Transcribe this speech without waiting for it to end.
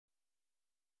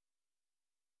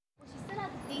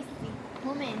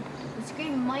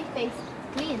screaming in my face,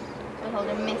 clean. So I told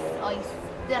her, miss, I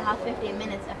still have 15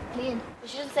 minutes after clean.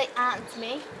 She didn't say anything to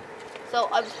me. So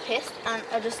I was pissed and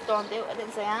I just stormed out. I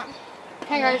didn't say anything.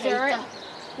 Hey guys, you alright?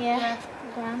 Yeah.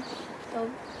 Grand. So,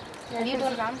 have you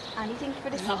done anything for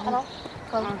this at all?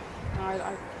 Cool. No,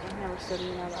 I've never studied,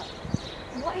 you know that.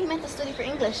 What are you meant to study for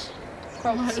English?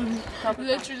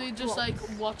 Literally just like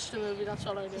watch the movie, that's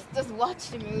all I do. Just watch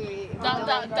the movie.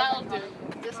 That'll do.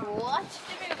 Just watch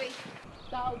the movie.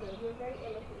 That'll do. You're very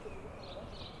illiterate.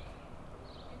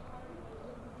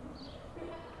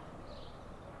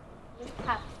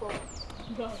 Cat sport.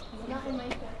 No. Not in my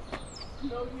face.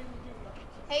 No,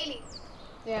 Hayley.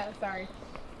 Yeah, sorry.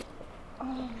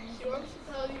 Oh, she wants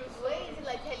to tell you a why is it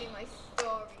like telling my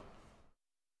story?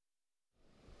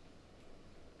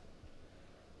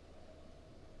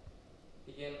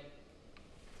 Begin.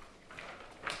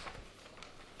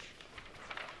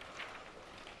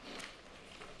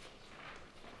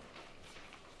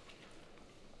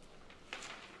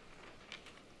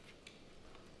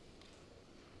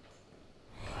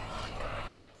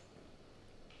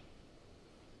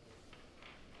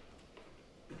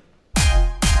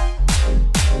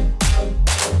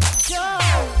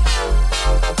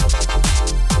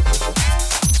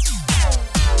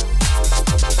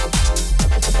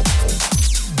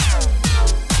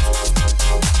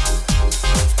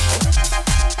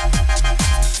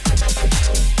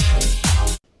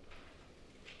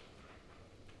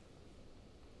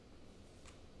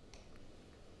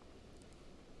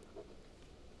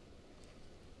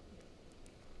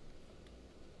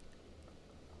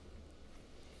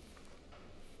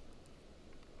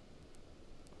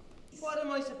 What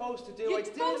am I supposed to do? I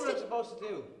did what I'm supposed to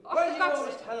do. Oh, Why are you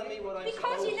always telling me what I'm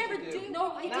supposed to do? Because you never do.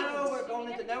 No, I didn't. Now we're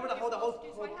going into, now we're the whole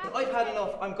I've had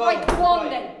enough. I'm going. Right, go on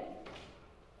then.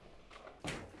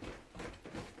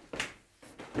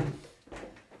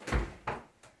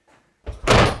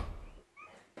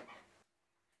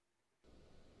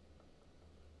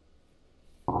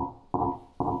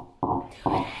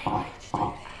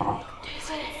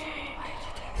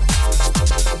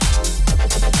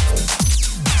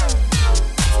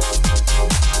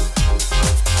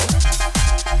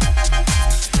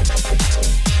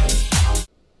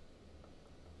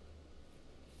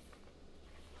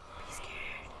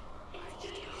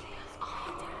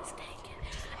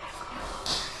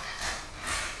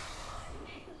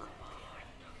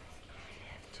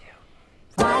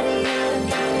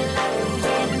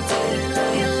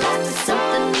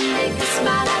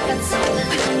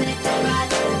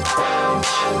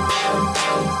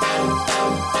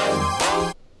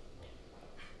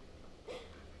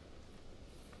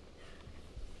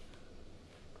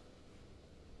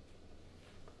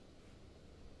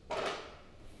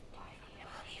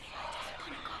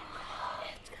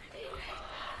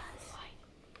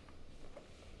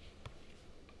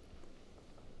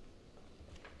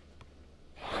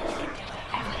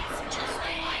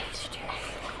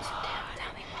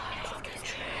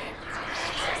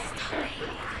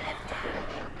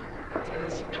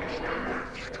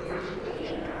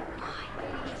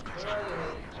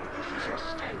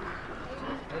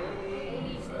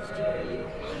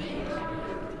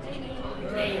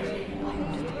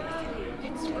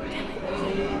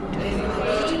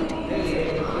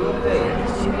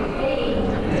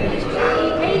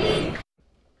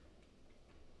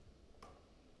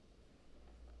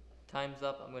 Time's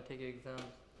up. I'm going to take your exams.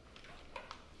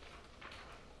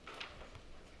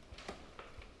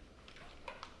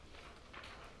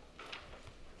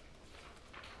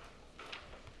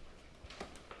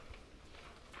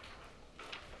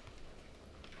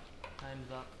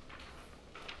 Time's up.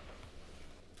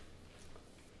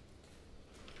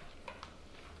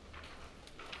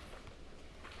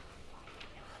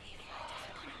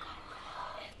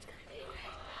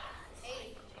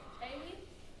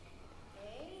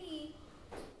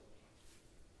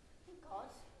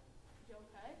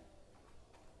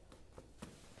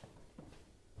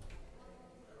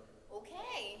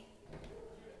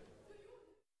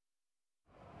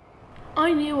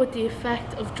 I knew what the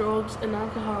effect of drugs and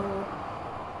alcohol were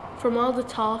from all the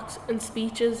talks and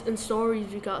speeches and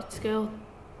stories we got at school.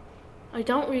 I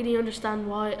don't really understand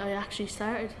why I actually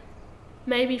started.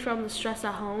 Maybe from the stress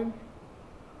at home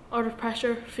or the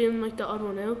pressure feeling like the odd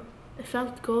one out. It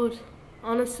felt good,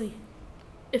 honestly.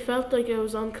 It felt like I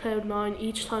was on cloud 9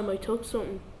 each time I took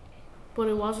something, but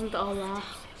it wasn't all that.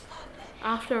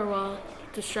 After a while,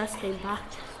 the stress came back,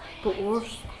 but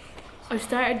worse. I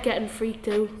started getting freaked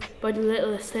out by the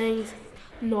littlest things,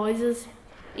 noises,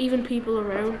 even people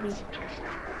around me.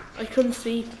 I couldn't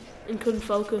sleep and couldn't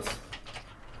focus.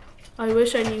 I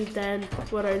wish I knew then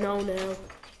what I know now.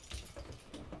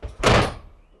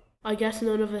 I guess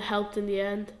none of it helped in the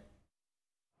end.